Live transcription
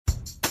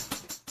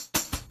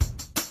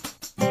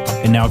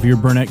And now for your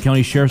Burnett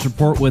County Sheriff's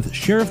Report with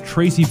Sheriff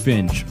Tracy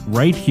Finch,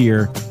 right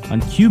here on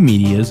Q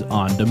Media's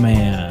On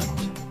Demand.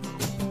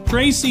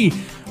 Tracy,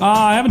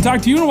 I haven't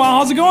talked to you in a while.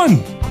 How's it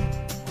going?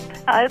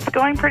 It's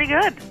going pretty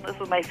good. This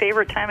is my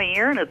favorite time of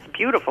year, and it's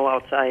beautiful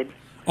outside.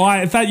 Oh,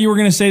 I thought you were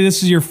going to say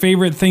this is your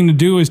favorite thing to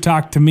do is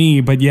talk to me,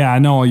 but yeah,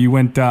 no, you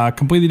went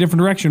completely different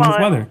direction with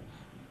weather.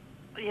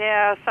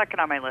 Yeah, second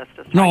on my list.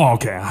 No,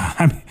 okay.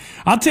 I mean,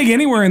 I'll take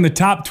anywhere in the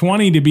top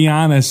 20, to be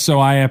honest, so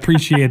I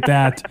appreciate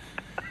that.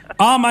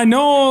 I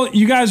know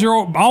you guys are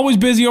always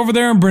busy over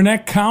there in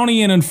Burnett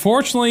County, and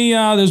unfortunately,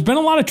 there's been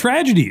a lot of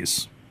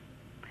tragedies.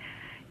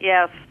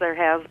 Yes, there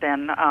has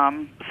been.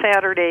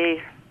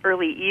 Saturday,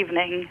 early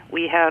evening,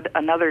 we had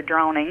another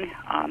drowning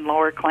on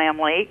Lower Clam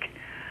Lake.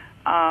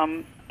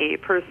 A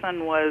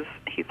person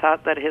he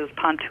thought that his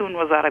pontoon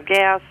was out of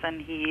gas,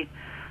 and he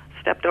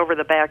stepped over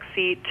the back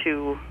seat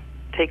to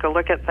take a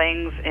look at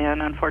things,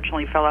 and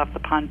unfortunately fell off the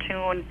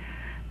pontoon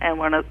and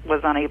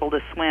was unable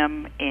to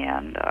swim,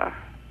 and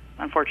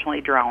unfortunately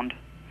drowned.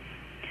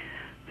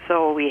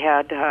 So we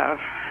had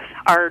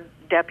our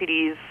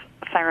deputies,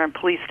 Siren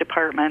Police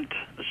Department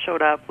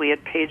showed up. We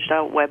had paged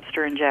out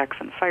Webster and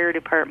Jackson Fire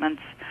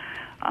Departments.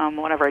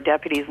 One of our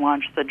deputies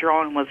launched the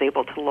drone and was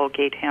able to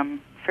locate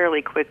him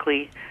fairly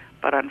quickly,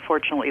 but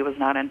unfortunately was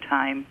not in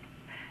time,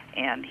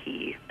 and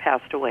he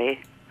passed away.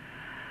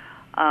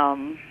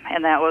 And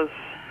that was,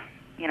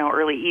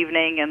 early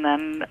evening, and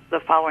then the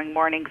following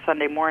morning,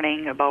 Sunday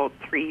morning, about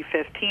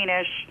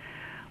 3:15-ish,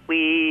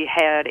 we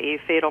had a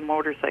fatal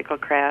motorcycle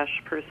crash.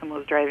 A person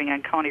was driving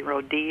on County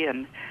Road D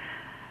and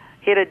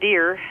hit a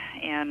deer,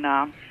 and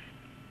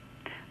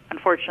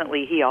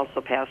unfortunately he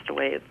also passed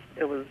away.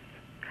 It was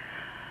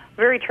a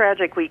very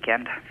tragic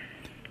weekend.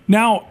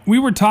 Now, we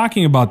were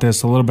talking about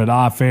this a little bit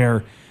off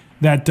air,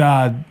 that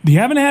you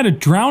haven't had a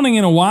drowning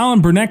in a while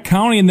in Burnett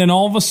County, and then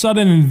all of a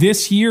sudden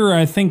this year,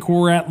 I think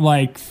we're at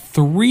like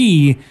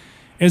 3.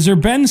 Has there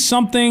been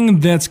something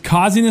that's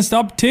causing this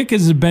uptick?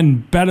 Has it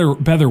been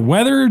better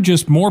weather,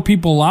 just more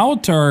people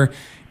out, or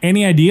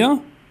any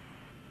idea?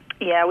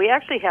 Yeah, we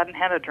actually hadn't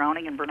had a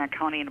drowning in Burnett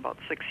County in about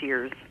 6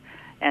 years,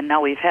 and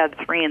now we've had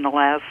 3 in the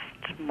last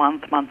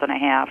month and a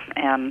half,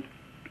 and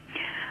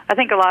I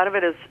think a lot of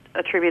it is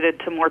attributed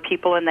to more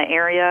people in the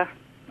area.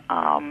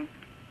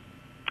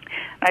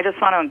 I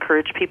just want to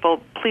encourage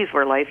people, please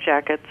wear life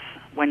jackets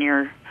when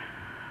you're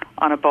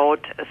on a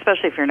boat,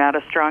 especially if you're not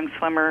a strong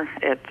swimmer.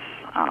 It's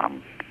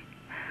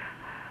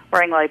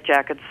wearing life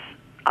jackets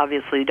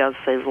obviously does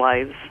save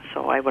lives,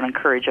 so I would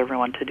encourage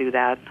everyone to do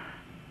that.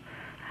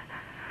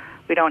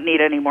 We don't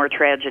need any more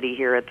tragedy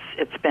here.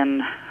 It's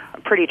been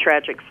a pretty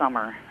tragic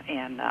summer,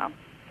 and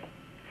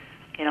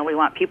we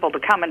want people to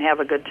come and have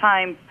a good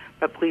time,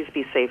 but please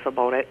be safe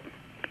about it.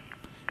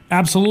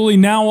 Absolutely.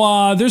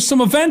 Now, there's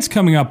some events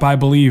coming up, I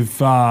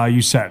believe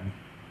you said.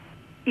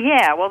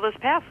 Yeah, well, this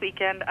past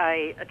weekend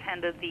I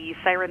attended the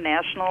Siren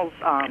Nationals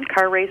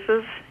car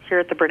races here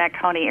at the Burnett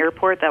County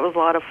Airport. That was a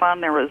lot of fun.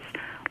 There was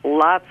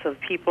lots of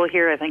people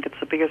here. I think it's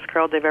the biggest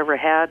crowd they've ever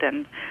had,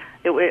 and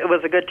it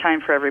was a good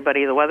time for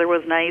everybody. The weather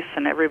was nice,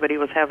 and everybody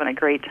was having a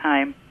great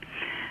time.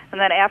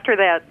 And then after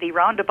that, the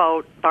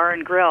Roundabout Bar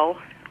and Grill,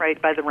 right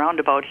by the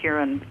roundabout here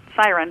in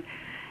Siren,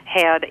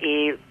 had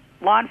a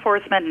law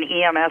enforcement and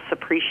EMS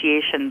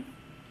appreciation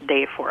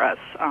day for us.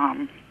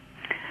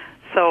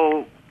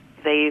 So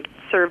they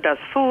served us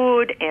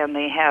food, and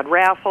they had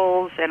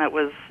raffles, and it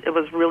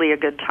was really a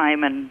good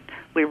time, and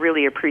we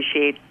really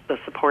appreciate the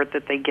support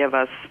that they give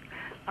us.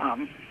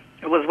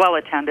 It was well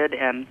attended,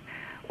 and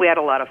we had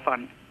a lot of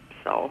fun.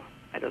 So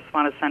I just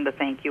want to send a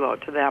thank you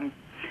out to them.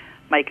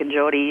 Mike and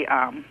Jody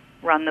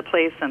run the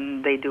place,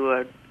 and they do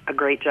a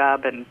great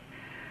job, and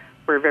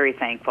we're very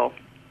thankful.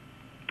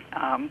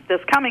 This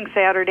coming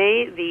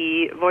Saturday,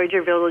 the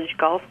Voyager Village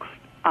Golf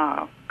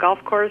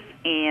Course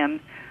and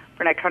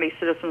Burnett County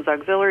Citizens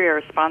Auxiliary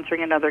are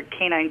sponsoring another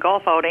canine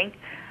golf outing.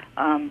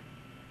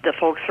 The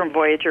folks from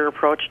Voyager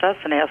approached us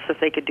and asked if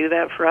they could do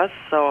that for us.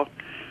 So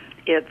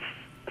it's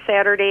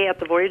Saturday at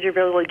the Voyager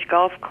Village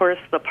Golf Course,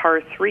 the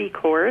Par 3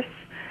 course,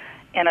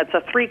 and it's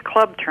a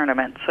 3-club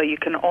tournament. So you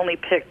can only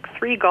pick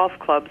 3 golf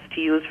clubs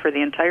to use for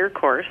the entire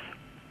course.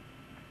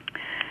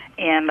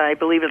 And I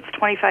believe it's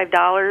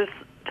 $25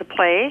 to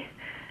play,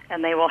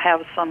 and they will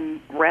have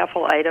some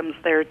raffle items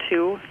there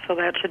too, so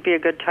that should be a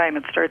good time.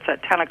 It starts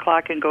at 10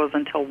 o'clock and goes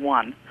until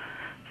 1.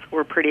 So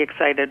we're pretty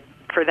excited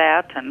for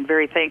that and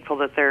very thankful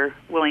that they're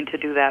willing to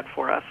do that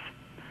for us.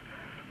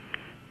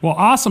 Well,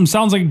 awesome.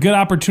 Sounds like a good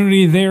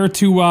opportunity there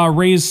to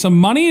raise some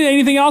money.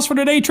 Anything else for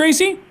today,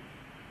 Tracy?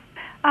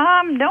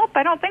 Nope,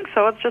 I don't think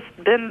so. It's just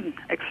been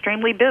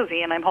extremely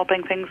busy, and I'm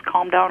hoping things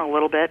calm down a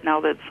little bit now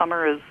that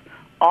summer is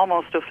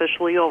almost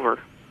officially over.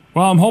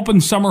 Well, I'm hoping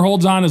summer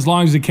holds on as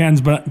long as it can,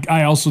 but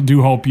I also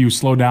do hope you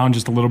slow down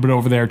just a little bit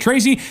over there.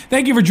 Tracy,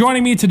 thank you for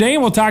joining me today,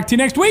 and we'll talk to you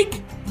next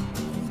week.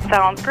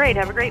 Sounds great.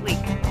 Have a great week.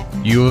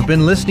 You have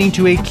been listening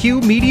to a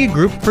Q Media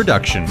Group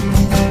production.